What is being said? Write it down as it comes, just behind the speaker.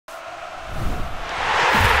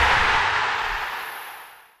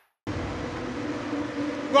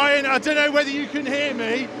Ryan, I don't know whether you can hear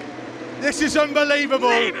me. This is unbelievable.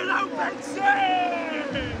 Leave it open,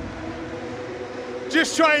 sir!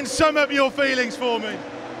 Just try and sum up your feelings for me.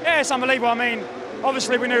 Yeah, it's unbelievable. I mean,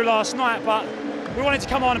 obviously we knew last night, but we wanted to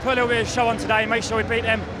come on and put a little bit of show on today, make sure we beat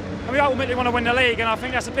them. And we ultimately want to win the league, and I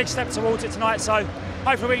think that's a big step towards it tonight. So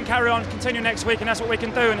hopefully we can carry on, continue next week, and that's what we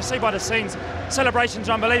can do. And to see by the scenes, celebrations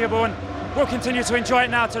are unbelievable, and we'll continue to enjoy it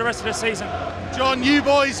now to the rest of the season. John, you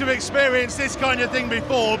boys have experienced this kind of thing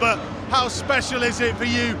before, but how special is it for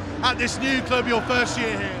you at this new club, your first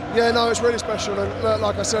year here? Yeah, no, it's really special, and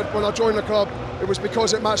like I said, when I joined the club, it was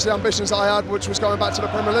because it matched the ambitions that I had, which was going back to the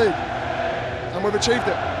Premier League, and we've achieved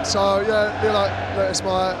it. So yeah, it's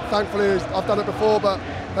thankfully I've done it before, but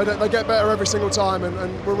they get better every single time,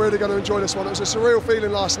 and we're really going to enjoy this one. It was a surreal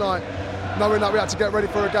feeling last night, knowing that we had to get ready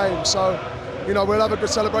for a game. So, we'll have a good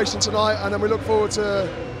celebration tonight, and then we look forward to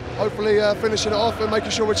hopefully finishing it off and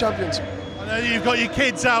making sure we're champions. I know you've got your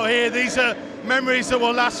kids out here. These are memories that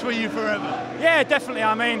will last for you forever. Yeah, definitely.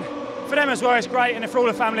 I mean, for them as well, it's great, and for all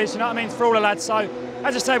the families, you know what I mean, for all the lads. So,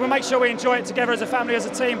 as I say, we'll make sure we enjoy it together as a family, as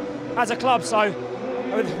a team, as a club. So,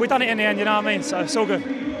 we've done it in the end, you know what I mean? So, it's all good.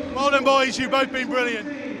 Well done, boys. You've both been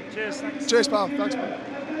brilliant. Cheers, thanks. Cheers, pal. Thanks, man.